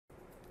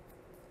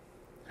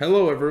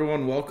Hello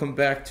everyone, welcome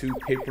back to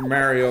Paper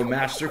Mario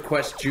Master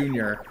Quest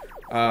Jr.,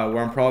 where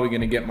I'm probably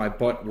going to get my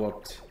butt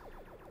whooped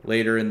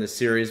later in the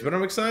series, but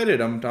I'm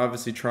excited. I'm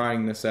obviously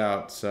trying this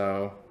out,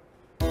 so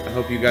I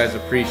hope you guys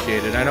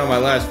appreciate it. I know my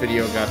last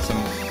video got some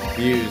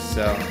views,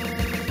 so...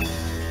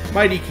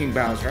 Mighty King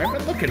Bowser, I've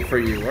been looking for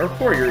you. I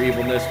report your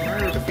evilness.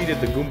 Mario defeated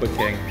the Goomba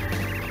King.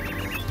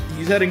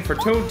 He's heading for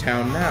Toad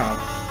Town now.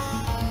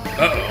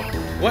 Uh-oh.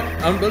 What?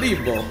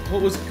 Unbelievable.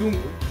 What was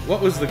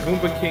the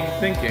Goomba King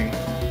thinking?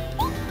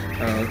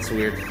 Oh, that's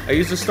weird. I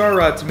used a star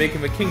rod to make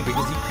him a king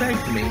because he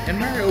begged me, and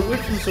Mario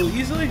whipped him so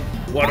easily?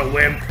 What a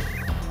wimp!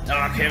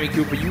 Ah, Kammy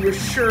Koopa, you were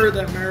sure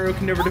that Mario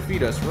can never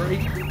defeat us,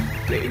 right?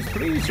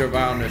 Please, your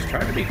vileness,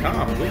 try to be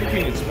calm. Goomba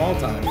King in small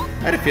time. I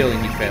had a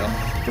feeling he'd fail.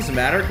 Doesn't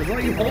matter, because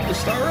while you hold the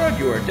star rod,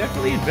 you are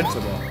definitely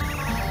invincible.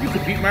 You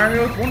could beat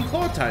Mario with one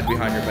claw tied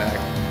behind your back.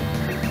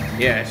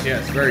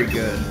 Yes, very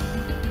good.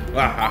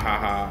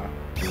 Wahahaha.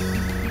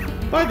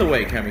 By the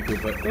way, Kammy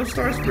Koopa, those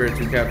star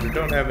spirits we captured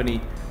don't have any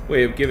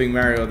way of giving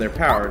Mario their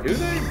power, do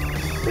they?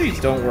 Please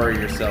don't worry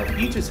yourself.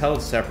 Each is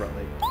held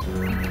separately.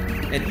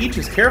 And each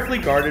is carefully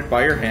guarded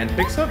by your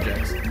hand-picked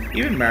subjects.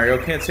 Even Mario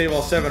can't save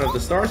all 7 of the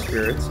star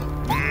spirits.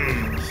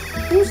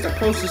 Who's the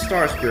closest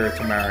star spirit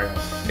to Mario?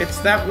 It's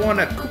that one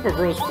at Koopa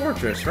Bros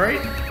Fortress,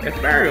 right?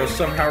 If Mario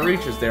somehow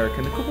reaches there,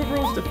 can the Koopa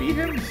Bros defeat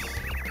him?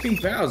 King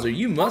Bowser,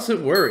 you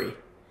mustn't worry.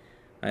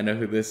 I know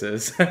who this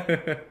is.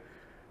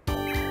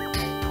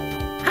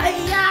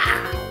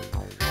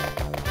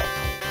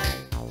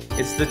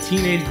 It's the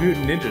Teenage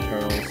Mutant Ninja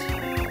Turtles.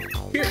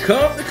 Here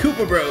come the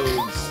Koopa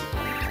Bros!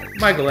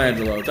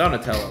 Michelangelo,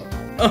 Donatello.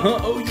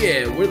 Oh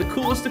yeah, we're the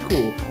coolest of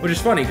cool. Which is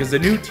funny, because the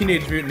new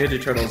Teenage Mutant Ninja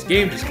Turtles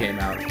game just came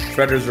out.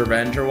 Shredder's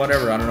Revenge or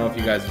whatever, I don't know if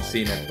you guys have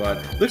seen it, but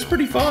it looks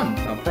pretty fun.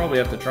 I'll probably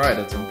have to try it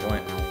at some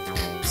point.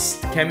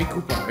 Psst, Kammy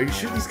Koopa, are you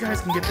sure these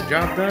guys can get the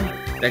job done?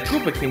 That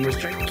Koopa King was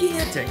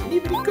gigantic, and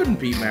even he couldn't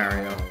beat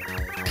Mario.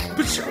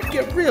 But sure,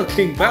 get real,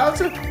 King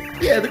Bowser!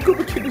 Yeah, the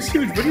Koopa King was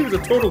huge, but he was a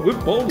total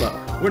whip-bola.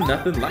 We're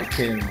nothing like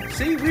him.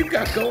 See, we've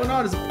got going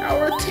on is the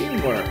power of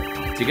teamwork.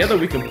 Together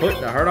we can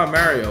put the hurt on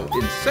Mario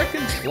in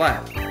seconds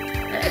flat.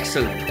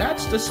 Excellent,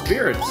 that's the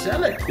spirit.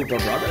 Sell it, Koopa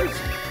Brothers.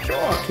 Show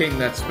our King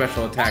that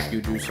special attack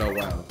you do so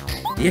well.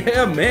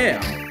 Yeah,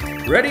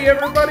 ma'am. Ready,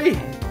 everybody?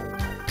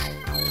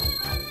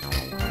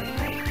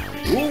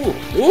 Ooh.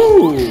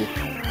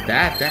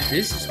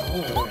 This is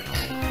hard.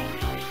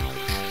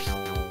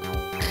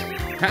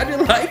 How'd you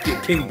like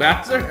it, King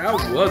Bowser? How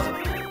was it?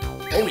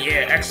 Oh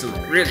yeah,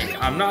 excellent, really.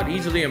 I'm not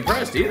easily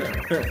impressed either.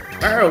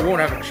 Mario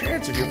won't have a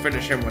chance if you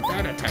finish him with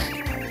that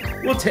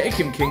attack. We'll take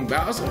him, King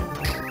Bowser.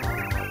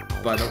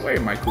 By the way,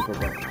 my Koopa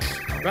Brothers,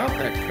 about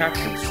that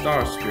captured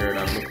star spirit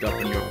I looked up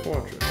in your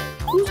fortress.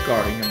 Who's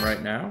guarding him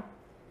right now?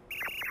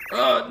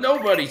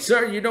 Nobody,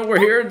 sir. You know we're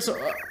here, and so...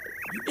 you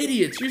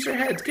idiots, use your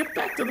heads. Get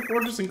back to the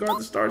fortress and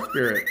guard the star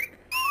spirit.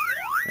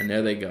 And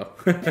there they go.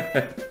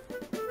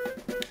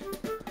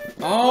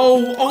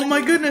 Oh my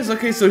goodness.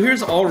 Okay, so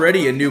here's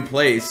already a new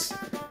place.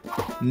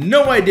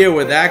 No idea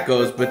where that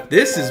goes, but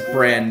this is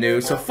brand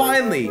new. So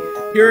finally,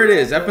 here it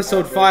is.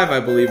 Episode 5, I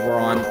believe we're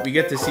on. We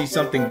get to see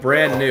something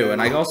brand new,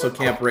 and I also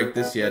can't break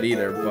this yet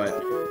either,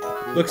 but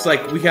looks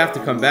like we have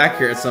to come back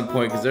here at some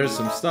point because there's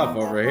some stuff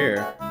over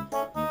here.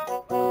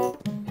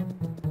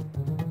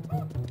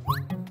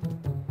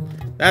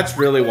 That's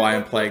really why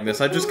I'm playing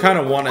this. I just kind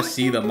of want to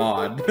see the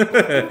mod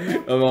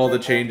of all the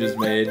changes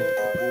made.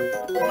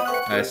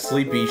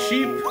 Sleepy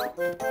sheep.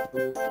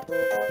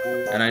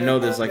 And I know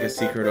there's like a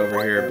secret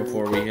over here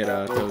before we hit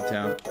Toad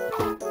Town.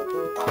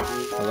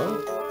 Hello?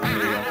 There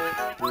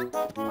we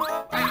go.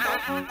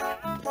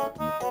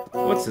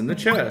 What's in the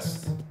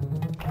chest?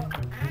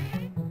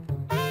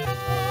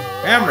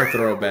 Hammer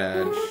throw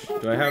badge.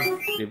 Do I have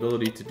the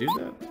ability to do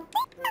that?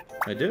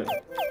 I do.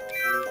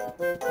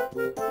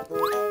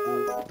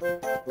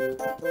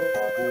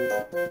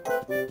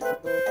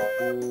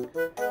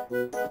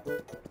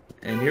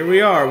 And here we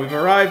are, we've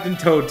arrived in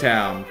Toad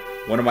Town,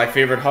 one of my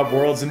favorite hub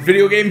worlds in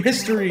video game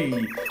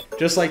history!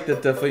 Just like the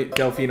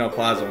Delfino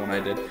Plaza one I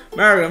did.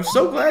 Mario, I'm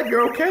so glad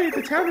you're okay.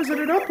 The town is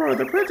in an uproar.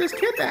 The princess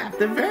kidnapped.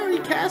 The very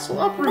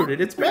castle uprooted.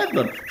 It's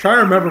bedlam. Trying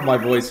to remember my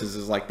voices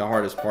is like the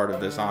hardest part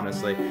of this,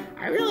 honestly.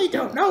 I really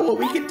don't know what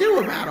we can do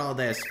about all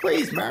this.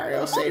 Please,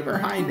 Mario, save her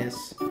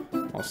highness.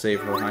 I'll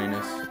save her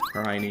highness.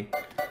 Her hiney.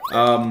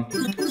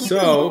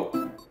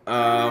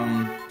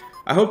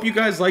 I hope you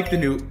guys like the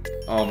new...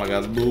 Oh my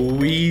god,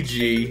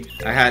 Luigi.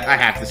 I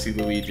have to see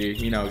Luigi.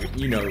 You know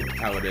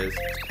how it is.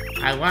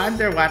 I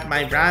wonder what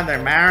my brother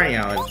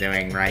Mario is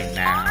doing right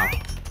now.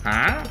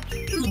 Huh?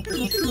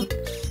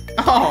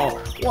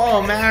 Oh,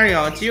 whoa,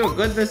 Mario, it's you.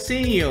 Good to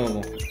see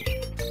you.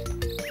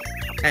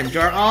 And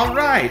you're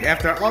alright.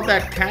 After all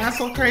that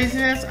castle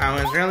craziness, I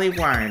was really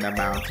worried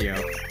about you.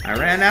 I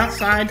ran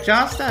outside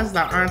just as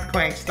the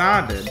earthquake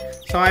started,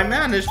 so I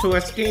managed to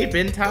escape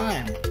in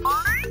time.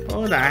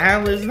 Who the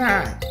hell is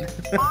that?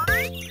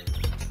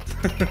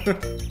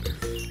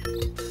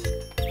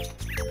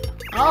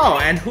 Oh,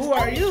 and who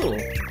are you?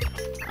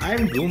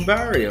 I'm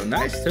Goombario.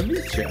 Nice to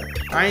meet you.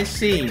 I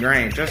see.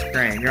 Great, just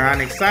great. You're on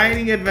an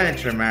exciting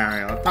adventure,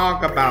 Mario.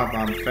 Talk about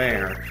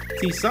unfair.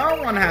 See,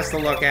 someone has to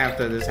look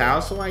after this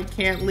house, so I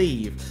can't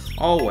leave.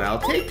 Oh well,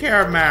 take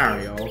care of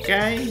Mario,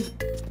 okay?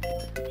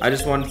 I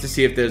just wanted to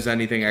see if there's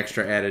anything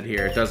extra added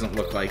here. It doesn't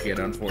look like it,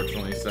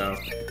 unfortunately, so...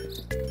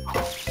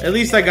 At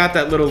least I got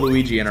that little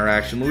Luigi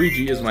interaction.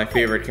 Luigi is my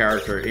favorite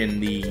character in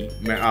the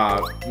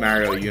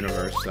Mario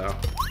universe, so...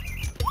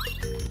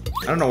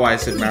 I don't know why I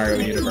said Mario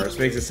universe. It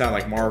makes it sound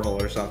like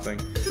Marvel or something.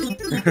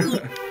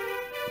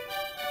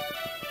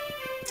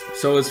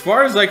 So as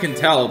far as I can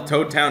tell,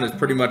 Toad Town is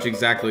pretty much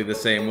exactly the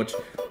same, which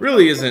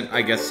really isn't,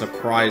 I guess,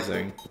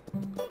 surprising.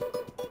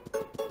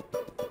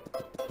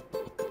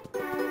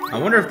 I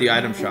wonder if the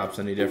item shop's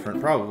any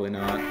different. Probably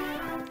not.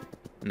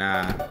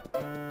 Nah.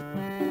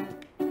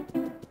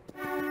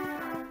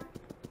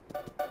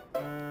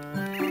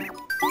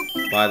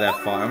 Buy that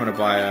fire. I'm gonna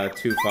buy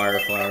 2 fire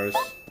flowers.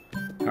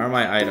 How are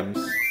my items?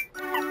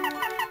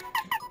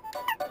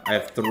 I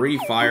have 3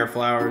 fire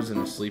flowers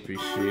and a sleepy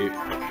sheep.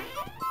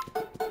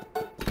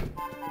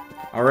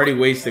 Already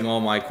wasting all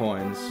my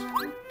coins.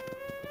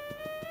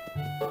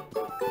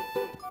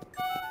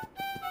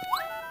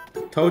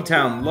 Toad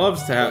Town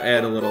loves to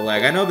add a little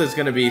lag. I know there's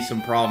going to be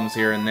some problems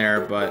here and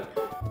there, but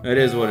it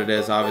is what it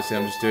is. Obviously,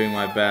 I'm just doing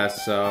my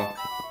best, so...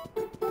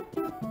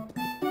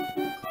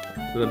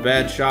 The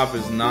bad shop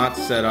is not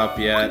set up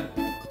yet.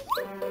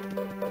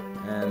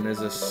 And there's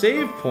a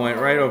save point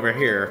right over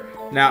here.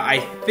 Now, I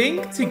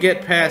think to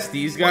get past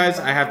these guys,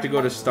 I have to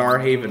go to Star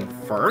Haven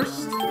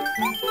first.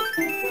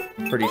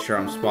 Pretty sure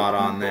I'm spot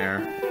on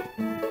there.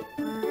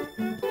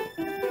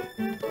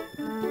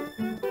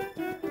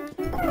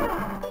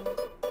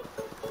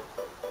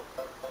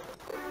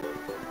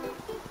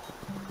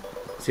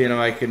 Seeing if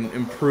I can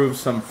improve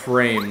some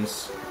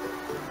frames.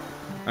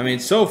 I mean,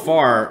 so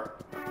far,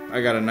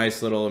 I got a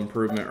nice little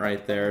improvement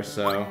right there,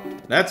 so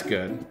that's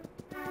good.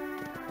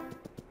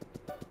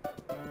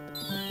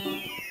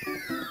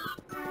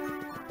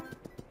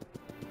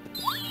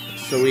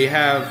 So we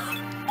have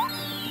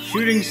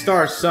Shooting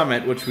Star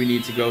Summit, which we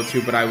need to go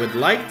to, but I would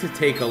like to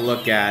take a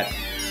look at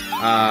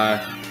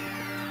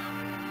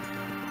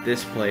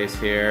this place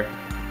here.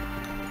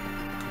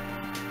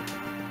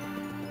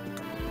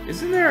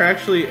 Isn't there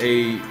actually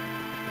a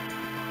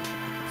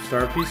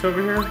star piece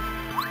over here?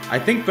 I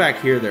think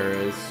back here there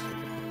is.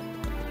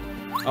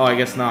 Oh, I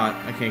guess not.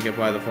 I can't get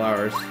by the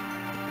flowers.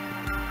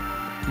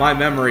 My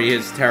memory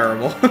is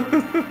terrible.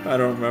 I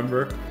don't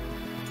remember.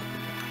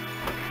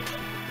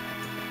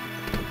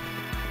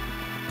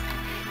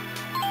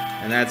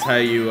 And that's how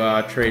you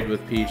trade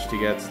with Peach to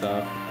get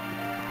stuff.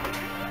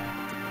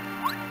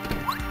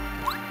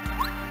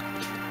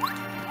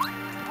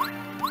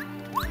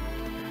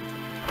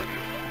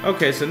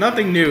 Okay, so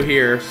nothing new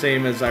here,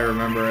 same as I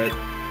remember it.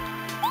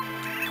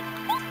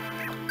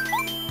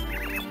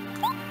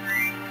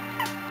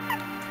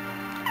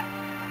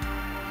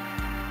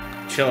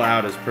 Chill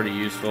out is pretty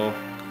useful.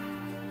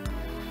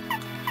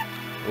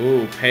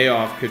 Ooh,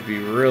 payoff could be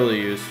really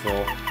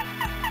useful.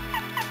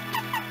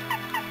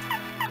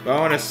 But I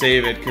want to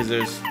save it because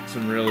there's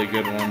some really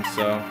good ones,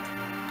 so...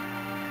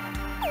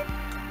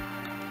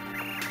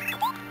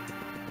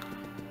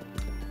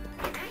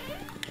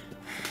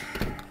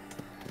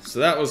 So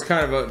that was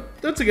kind of a...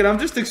 That's a good... I'm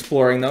just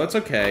exploring, though. It's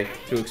okay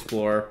to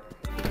explore.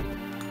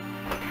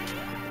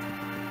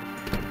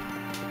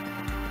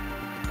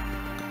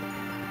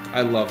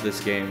 I love this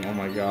game. Oh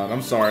my god.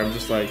 I'm sorry. I'm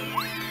just like...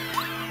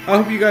 I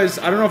hope you guys...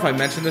 I don't know if I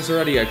mentioned this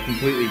already. I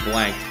completely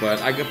blanked. But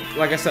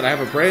like I said, I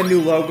have a brand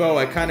new logo.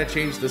 I kind of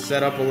changed the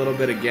setup a little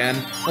bit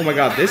again. Oh my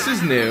god. This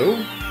is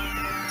new.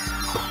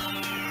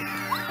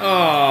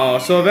 Oh,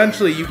 so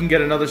eventually you can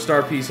get another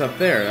star piece up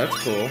there. That's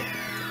cool.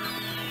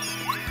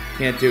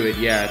 Can't do it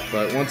yet,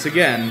 but once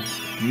again,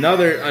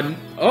 another...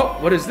 oh,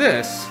 what is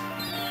this?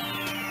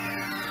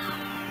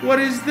 What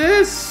is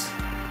this?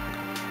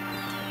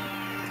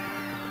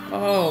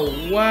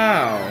 Oh,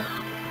 wow.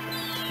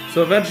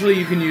 So eventually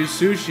you can use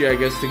sushi, I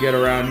guess, to get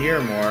around here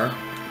more.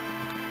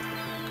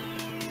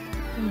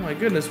 Oh my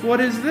goodness, what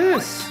is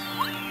this?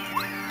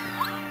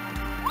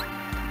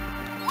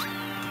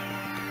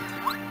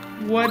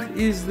 What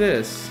is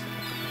this?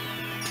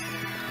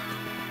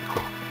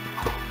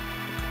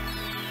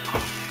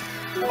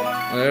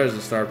 Oh, there's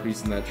a star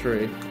piece in that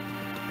tree.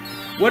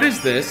 What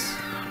is this?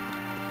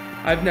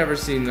 I've never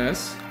seen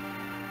this.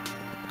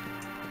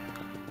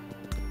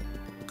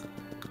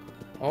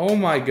 Oh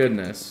my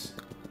goodness.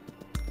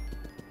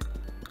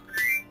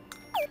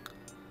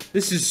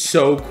 This is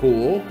so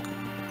cool.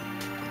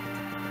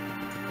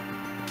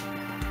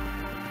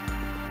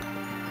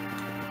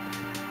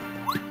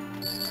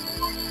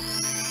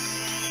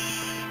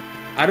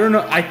 I don't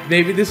know,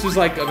 maybe this is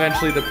like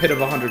eventually the Pit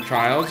of 100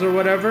 Trials or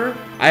whatever.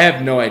 I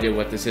have no idea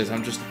what this is.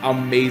 I'm just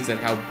amazed at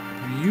how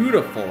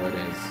beautiful it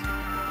is.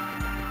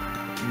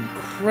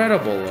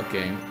 Incredible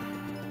looking.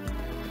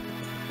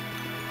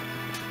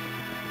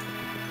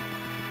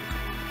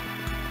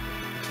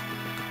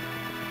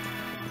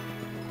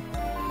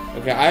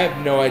 Okay, I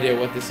have no idea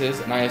what this is,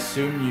 and I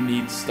assume you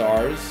need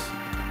stars.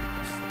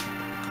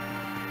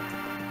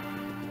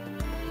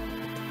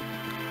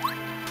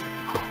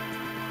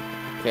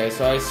 Okay,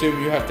 so I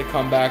assume you have to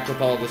come back with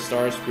all the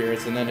star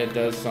spirits and then it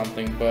does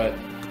something, but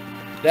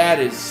that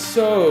is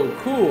so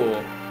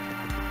cool.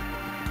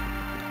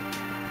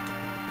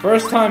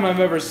 First time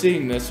I'm ever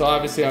seeing this, so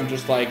obviously I'm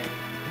just like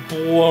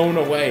blown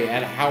away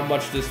at how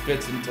much this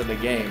fits into the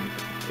game.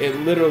 It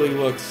literally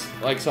looks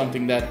like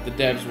something that the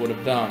devs would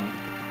have done.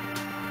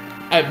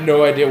 I have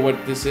no idea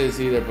what this is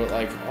either, but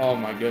like, oh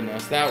my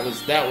goodness, that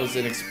was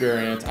an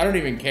experience. I don't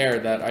even care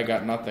that I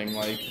got nothing,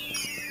 like.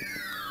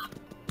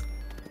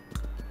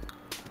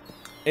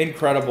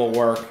 Incredible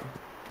work.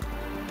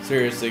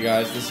 Seriously,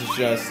 guys, this is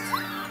just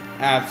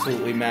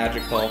absolutely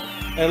magical.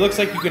 And it looks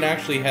like you can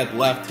actually head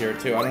left here,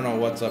 too. I don't know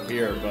what's up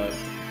here, but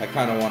I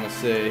kind of want to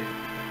see.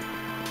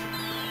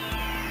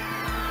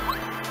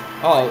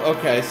 Oh,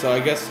 okay, so I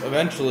guess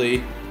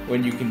eventually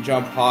when you can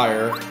jump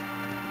higher,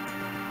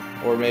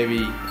 or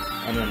maybe,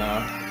 I don't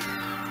know.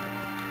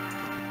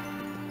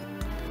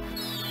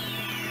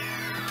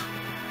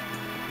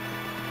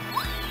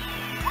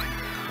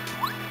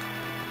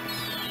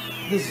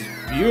 This is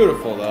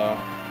beautiful, though.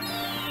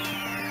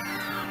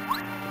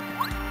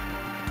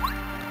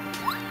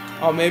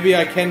 Oh, maybe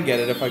I can get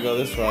it if I go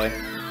this way.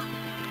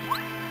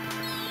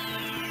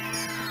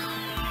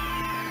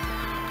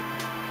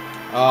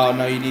 Oh,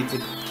 no, you need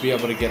to be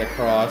able to get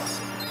across.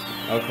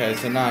 Okay,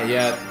 so not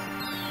yet.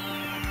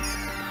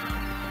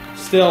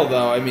 Still,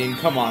 though, I mean,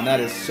 come on, that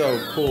is so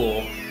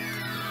cool.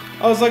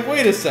 I was like,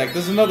 wait a sec,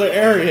 there's another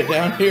area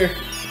down here.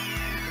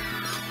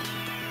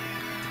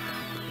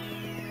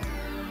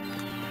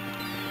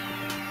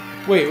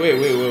 Wait,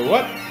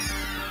 what?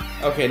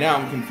 Okay, now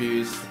I'm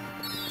confused.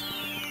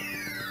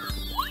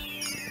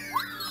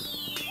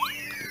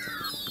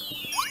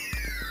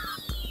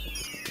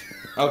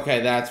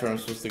 Okay, that's where I'm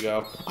supposed to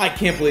go. I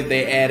can't believe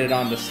they added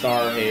on to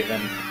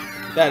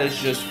Starhaven. That is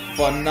just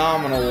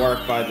phenomenal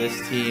work by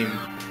this team.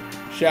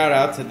 Shout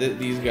out to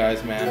these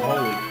guys, man.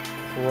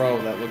 Holy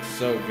crow, that looks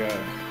so good.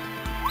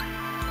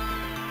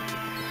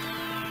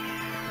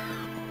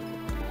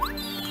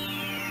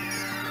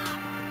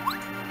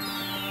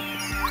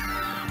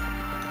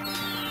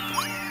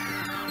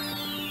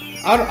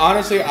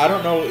 Honestly, I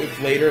don't know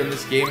if later in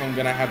this game I'm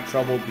gonna have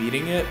trouble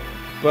beating it,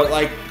 but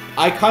like,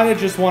 I kind of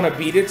just want to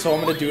beat it, so I'm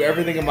gonna do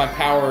everything in my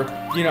power,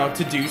 you know,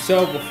 to do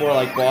so before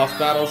like boss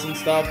battles and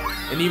stuff.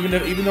 And even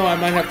though I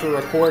might have to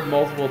record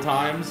multiple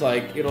times,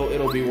 like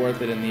it'll be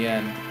worth it in the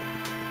end.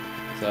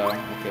 So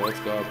okay, let's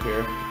go up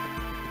here.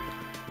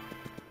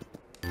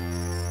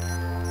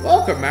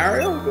 Welcome,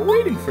 Mario. We've been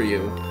waiting for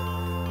you.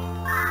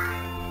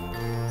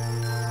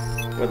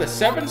 We're the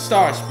 7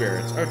 Star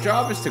Spirits. Our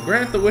job is to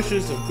grant the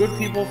wishes of good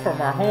people from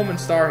our home in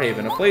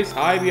Starhaven, a place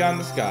high beyond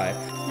the sky.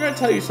 I'm going to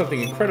tell you something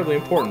incredibly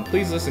important.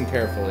 Please listen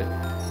carefully.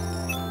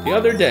 The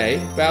other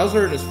day,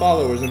 Bowser and his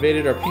followers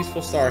invaded our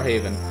peaceful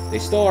Starhaven. They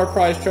stole our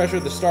prized treasure,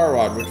 the Star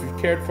Rod, which we've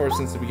cared for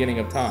since the beginning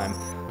of time.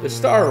 The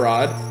Star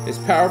Rod is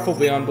powerful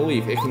beyond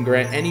belief. It can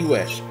grant any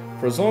wish.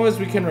 For as long as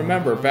we can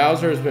remember,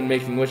 Bowser has been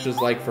making wishes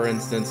like, for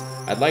instance,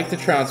 I'd like to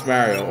trounce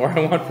Mario, or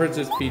I want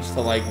Princess Peach to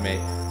like me.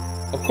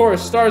 Of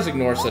course, stars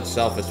ignore such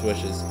selfish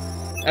wishes.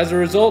 As a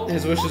result,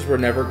 his wishes were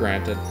never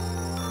granted.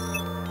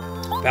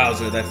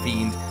 Bowser, that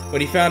fiend. When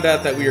he found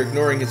out that we were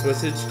ignoring his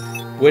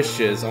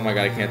wishes, oh my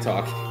god, I can't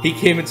talk. He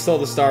came and stole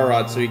the Star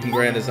Rod so he can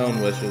grant his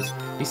own wishes.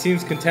 He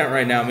seems content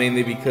right now,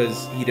 mainly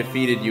because he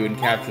defeated you and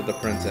captured the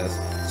princess.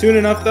 Soon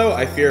enough, though,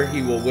 I fear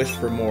he will wish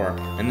for more,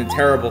 and then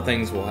terrible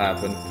things will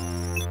happen.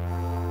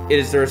 It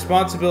is the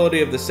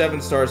responsibility of the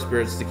 7 Star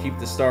Spirits to keep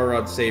the Star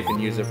Rod safe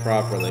and use it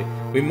properly.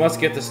 We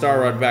must get the Star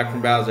Rod back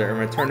from Bowser and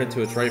return it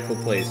to its rightful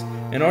place.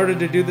 In order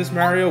to do this,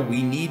 Mario,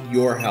 we need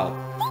your help.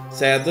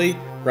 Sadly,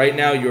 right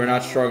now you are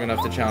not strong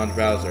enough to challenge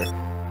Bowser.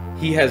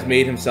 He has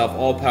made himself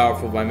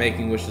all-powerful by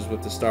making wishes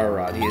with the Star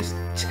Rod. He is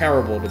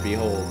terrible to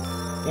behold.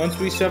 Once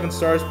we 7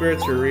 Star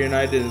Spirits are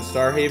reunited in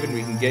Starhaven,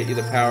 we can get you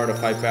the power to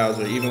fight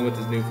Bowser, even with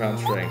his newfound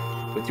strength.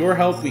 With your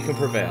help, we can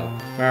prevail.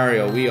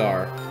 Mario, we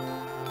are.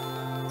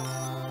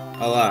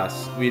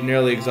 Alas, we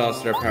nearly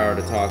exhausted our power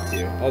to talk to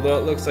you. Although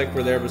it looks like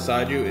we're there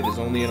beside you, it is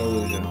only an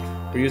illusion.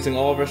 We're using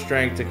all of our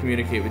strength to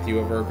communicate with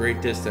you over a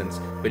great distance,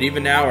 but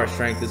even now our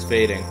strength is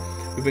fading.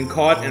 We've been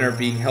caught and are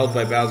being held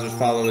by Bowser's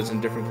followers in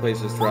different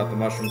places throughout the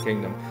Mushroom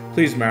Kingdom.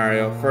 Please,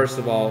 Mario, first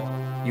of all,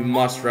 you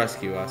must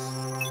rescue us.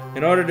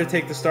 In order to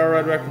take the Star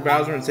Rod back from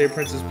Bowser and save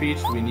Princess Peach,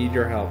 we need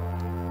your help.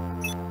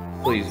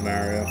 Please,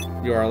 Mario,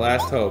 you are our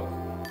last hope.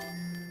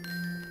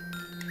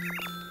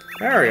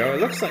 Mario, it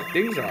looks like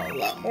things are a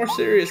lot more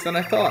serious than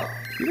I thought.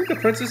 You think the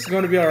princess is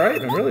going to be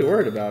alright? I'm really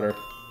worried about her.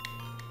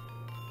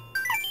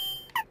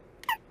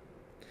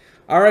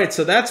 Alright,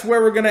 so that's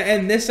where we're going to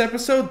end this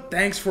episode.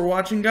 Thanks for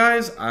watching,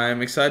 guys.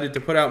 I'm excited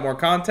to put out more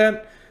content.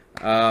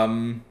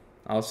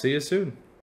 I'll see you soon.